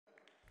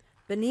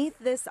Beneath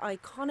this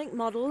iconic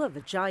model of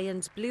a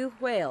giant blue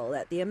whale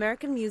at the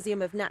American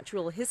Museum of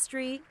Natural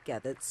History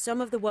gathered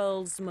some of the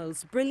world's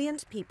most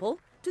brilliant people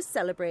to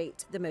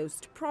celebrate the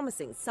most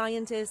promising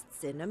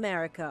scientists in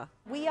America.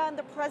 We are in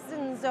the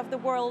presence of the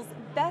world's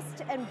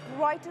best and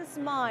brightest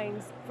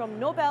minds, from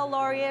Nobel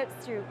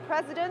laureates to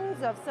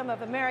presidents of some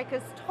of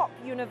America's top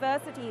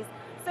universities.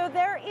 So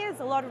there is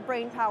a lot of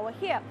brain power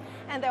here.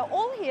 And they're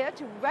all here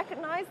to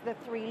recognize the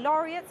 3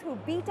 laureates who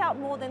beat out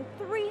more than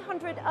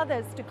 300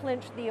 others to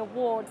clinch the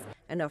awards.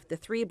 And of the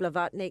 3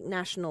 Blavatnik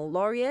National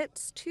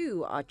Laureates,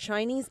 2 are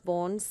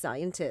Chinese-born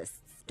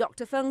scientists.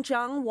 Dr. Feng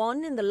Zhang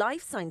won in the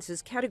life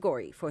sciences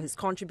category for his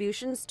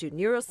contributions to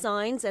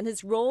neuroscience and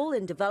his role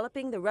in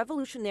developing the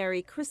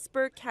revolutionary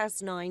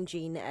CRISPR-Cas9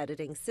 gene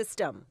editing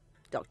system.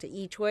 Dr.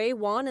 Yi Chui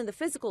won in the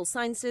physical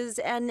sciences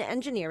and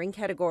engineering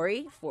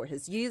category for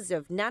his use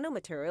of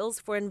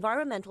nanomaterials for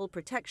environmental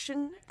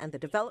protection and the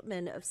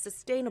development of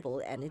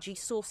sustainable energy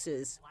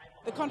sources.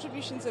 The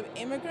contributions of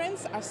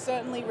immigrants are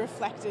certainly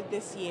reflected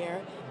this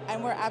year,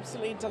 and we're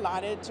absolutely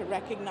delighted to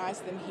recognize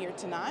them here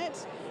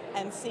tonight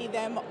and see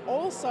them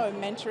also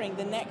mentoring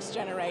the next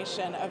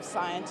generation of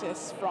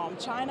scientists from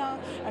China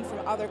and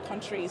from other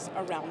countries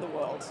around the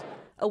world.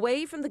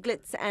 Away from the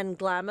glitz and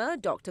glamour,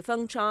 Dr.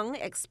 Fung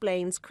Changwon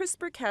explains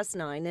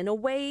CRISPR-Cas9 in a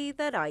way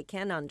that I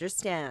can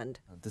understand.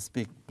 This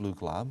big blue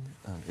glob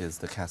is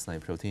the Cas9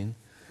 protein.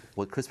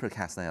 What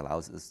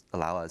CRISPR-Cas9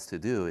 allow us to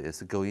do is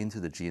to go into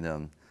the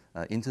genome,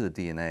 into the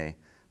DNA,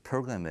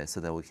 program it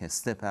so that we can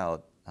snip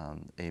out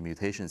a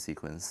mutation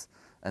sequence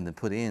and then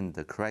put in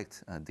the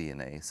correct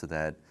DNA so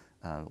that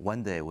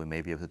one day we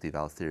may be able to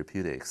develop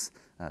therapeutics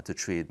to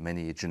treat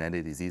many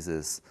genetic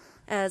diseases.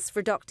 As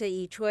for Dr.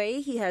 Yi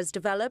Chui, he has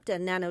developed a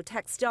nano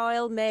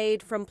textile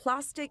made from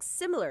plastics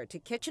similar to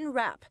kitchen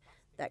wrap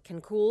that can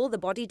cool the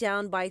body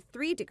down by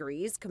 3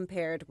 degrees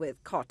compared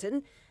with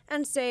cotton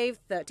and save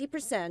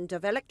 30%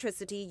 of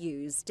electricity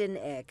used in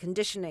air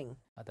conditioning.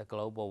 The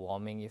global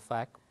warming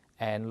effect,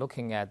 and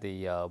looking at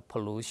the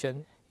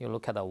pollution, you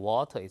look at the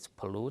water, it's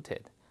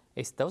polluted.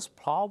 It's those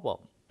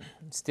problems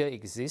still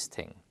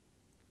existing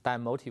that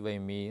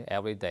motivate me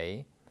every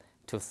day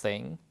to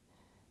think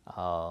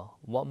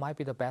what might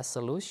be the best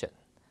solution.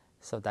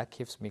 So that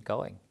keeps me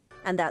going.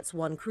 And that's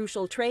one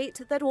crucial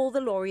trait that all the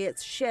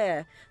laureates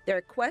share,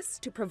 their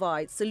quest to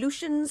provide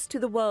solutions to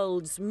the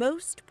world's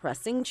most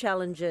pressing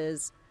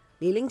challenges.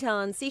 Liling,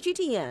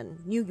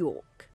 CGTN, New York.